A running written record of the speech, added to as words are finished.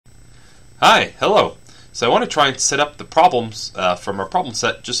Hi, hello. So I want to try and set up the problems from our problem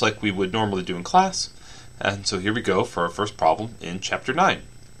set just like we would normally do in class. And so here we go for our first problem in Chapter 9.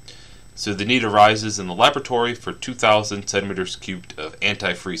 So the need arises in the laboratory for 2,000 centimeters cubed of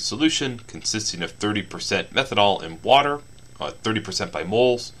antifreeze solution consisting of 30% methanol and water, 30% by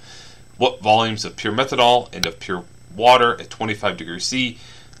moles. What volumes of pure methanol and of pure water at 25 degrees C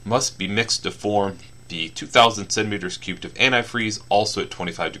must be mixed to form the 2,000 centimeters cubed of antifreeze also at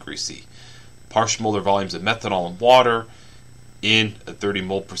 25 degrees C. Partial molar volumes of methanol and water in a 30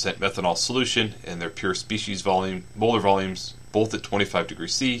 mole percent methanol solution and their pure species volume, molar volumes, both at 25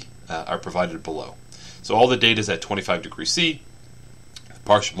 degrees C, are provided below. So all the data is at 25 degrees C. The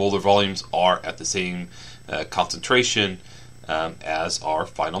partial molar volumes are at the same concentration as our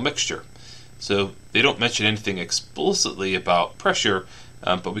final mixture. So they don't mention anything explicitly about pressure,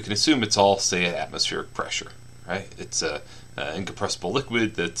 but we can assume it's all, say, at atmospheric pressure, right? It's an incompressible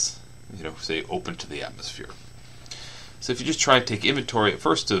liquid that's, say, open to the atmosphere. So if you just try and take inventory at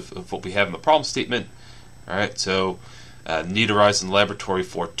first of what we have in the problem statement, all right, so need arises in the laboratory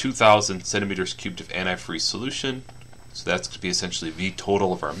for 2,000 centimeters cubed of antifreeze solution. So that's going to be essentially V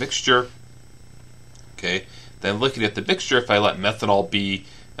total of our mixture. Okay, then looking at the mixture, if I let methanol be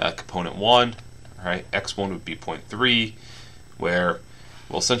component 1, all right, X1 would be 0.3, where,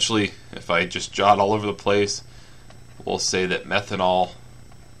 well, essentially, if I just jot all over the place, we'll say that methanol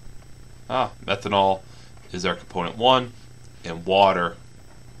is our component 1, and water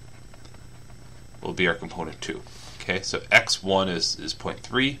will be our component 2. Okay, so X1 is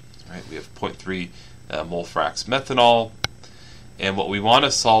 0.3, right? We have 0.3 mole fracs methanol, and what we want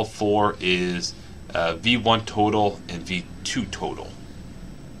to solve for is V1 total and V2 total.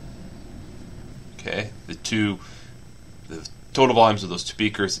 Okay, the total volumes of those two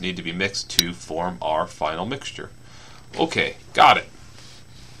beakers need to be mixed to form our final mixture. Okay, got it.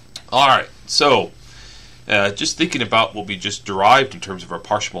 All right, so just thinking about what we just derived in terms of our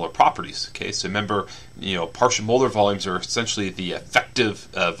partial molar properties. Okay, so remember, partial molar volumes are essentially the effective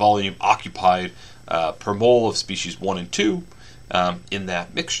volume occupied per mole of species 1 and 2 in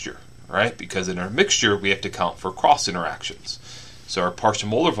that mixture, right? Because in our mixture, we have to account for cross interactions. So our partial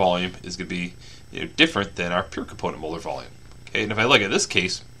molar volume is going to be different than our pure component molar volume. Okay, and if I look at this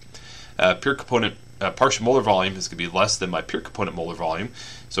case, pure component partial molar volume is going to be less than my pure component molar volume.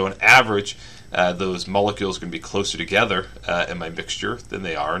 So on average, those molecules are going to be closer together in my mixture than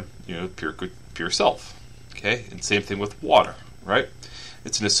they are in pure self. Okay, and same thing with water, right?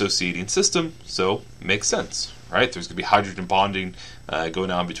 It's an associating system, so it makes sense, right? There's going to be hydrogen bonding going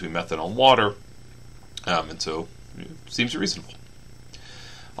on between methanol and water, and so it seems reasonable.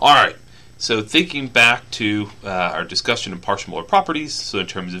 All right. So thinking back to our discussion of partial molar properties, so in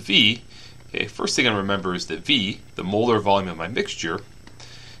terms of V, okay, first thing I remember is that V, the molar volume of my mixture,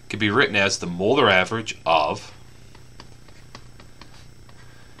 can be written as the molar average of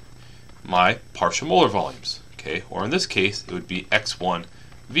my partial molar volumes. Okay, or in this case, it would be X1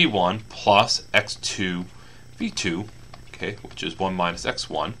 V1 plus X2 V2, okay, which is 1 minus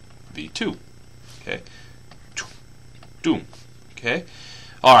X1 V2. Okay, doom. Okay.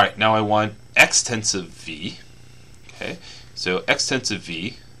 All right, now I want extensive V. Okay, so extensive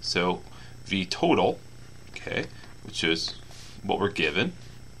V, so V total, okay, which is what we're given,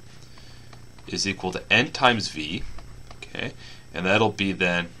 is equal to N times V, okay, and that'll be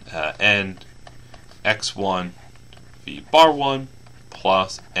then N X1 V bar 1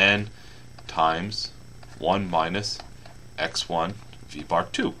 plus N times 1 minus X1 V bar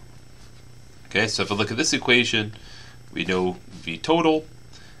 2. Okay, so if I look at this equation, we know V total,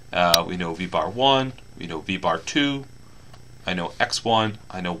 we know V bar 1, we know V bar 2, I know X1,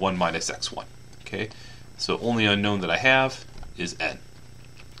 I know 1 minus X1. Okay, so only unknown that I have is N.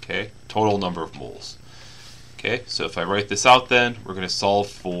 Okay, total number of moles. Okay, so if I write this out then, we're going to solve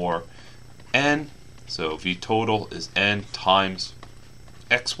for N. So V total is N times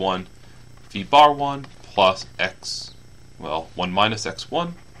X1 V bar 1 plus 1 minus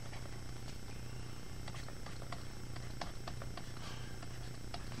X1.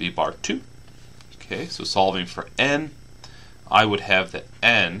 V bar 2. Okay, so solving for N, I would have that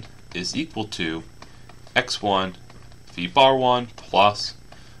N is equal to X1 V bar 1 plus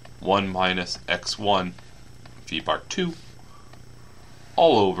 1 minus X1 V bar 2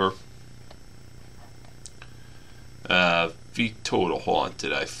 all over V total. Hold on,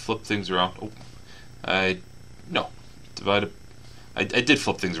 did I flip things around? Oh, I did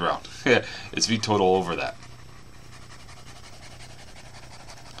flip things around. It's V total over that.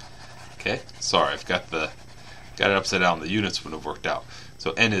 Okay, sorry, I've got it upside down. The units wouldn't have worked out.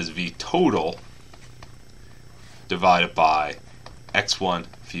 So N is V total divided by x1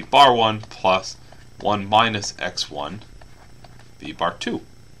 v bar 1 plus 1 minus x1 v bar 2.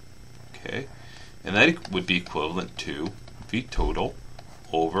 Okay, and that would be equivalent to v total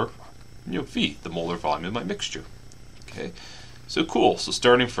over v, the molar volume of my mixture. Okay, so cool. So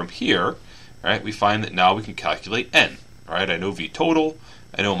starting from here, right, we find that now we can calculate n. Right, I know v total,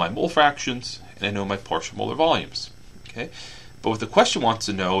 I know my mole fractions, and I know my partial molar volumes. Okay, but what the question wants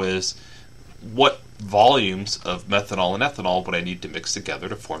to know is what volumes of methanol and ethanol would I need to mix together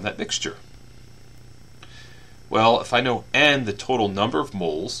to form that mixture? Well, if I know n, the total number of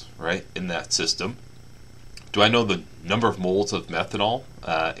moles, right, in that system, do I know the number of moles of methanol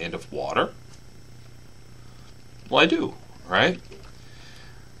and of water? Well, I do, right?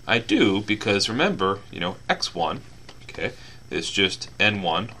 I do because remember, x1, okay, is just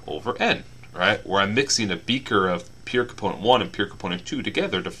n1 over n, right? Where I'm mixing a beaker of pure component 1 and pure component 2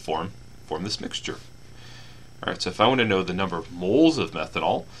 together to form this mixture. All right, so if I want to know the number of moles of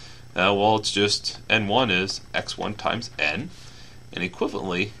methanol, well, it's just n1 is x1 times n, and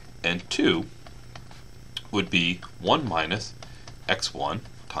equivalently n2 would be 1 minus x1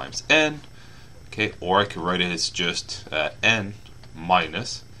 times n, okay, or I could write it as just n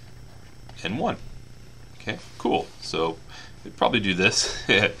minus n1. Okay, cool. So we'd probably do this,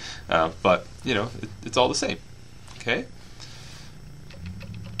 but it's all the same. Okay,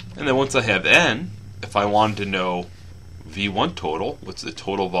 and then once I have n, if I wanted to know V1 total, what's the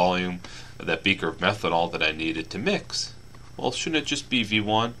total volume of that beaker of methanol that I needed to mix? Well, shouldn't it just be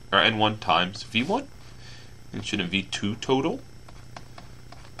V1 or N1 times V1? And shouldn't V2 total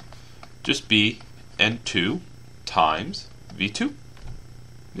just be N2 times V2?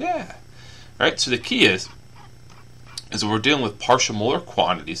 Yeah. All right, so the key is we're dealing with partial molar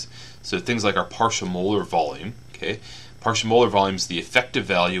quantities, so things like our partial molar volume, okay? Partial molar volume is the effective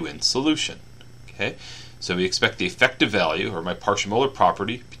value in solution, okay? So we expect the effective value, or my partial molar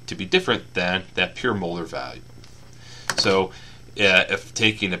property, to be different than that pure molar value. So if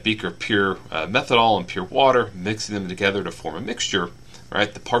taking a beaker of pure methanol and pure water, mixing them together to form a mixture,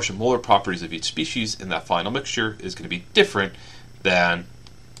 right, the partial molar properties of each species in that final mixture is going to be different than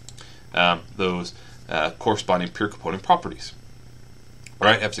those corresponding pure component properties.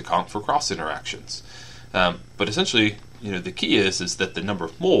 Right, I have to account for cross interactions. But essentially, the key is that the number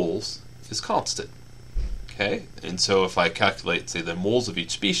of moles is constant. Okay, and so if I calculate, say, the moles of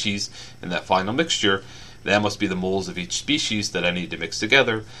each species in that final mixture, that must be the moles of each species that I need to mix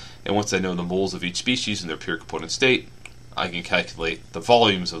together. And once I know the moles of each species in their pure component state, I can calculate the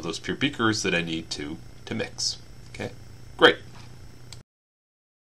volumes of those pure beakers that I need to mix. Okay, great.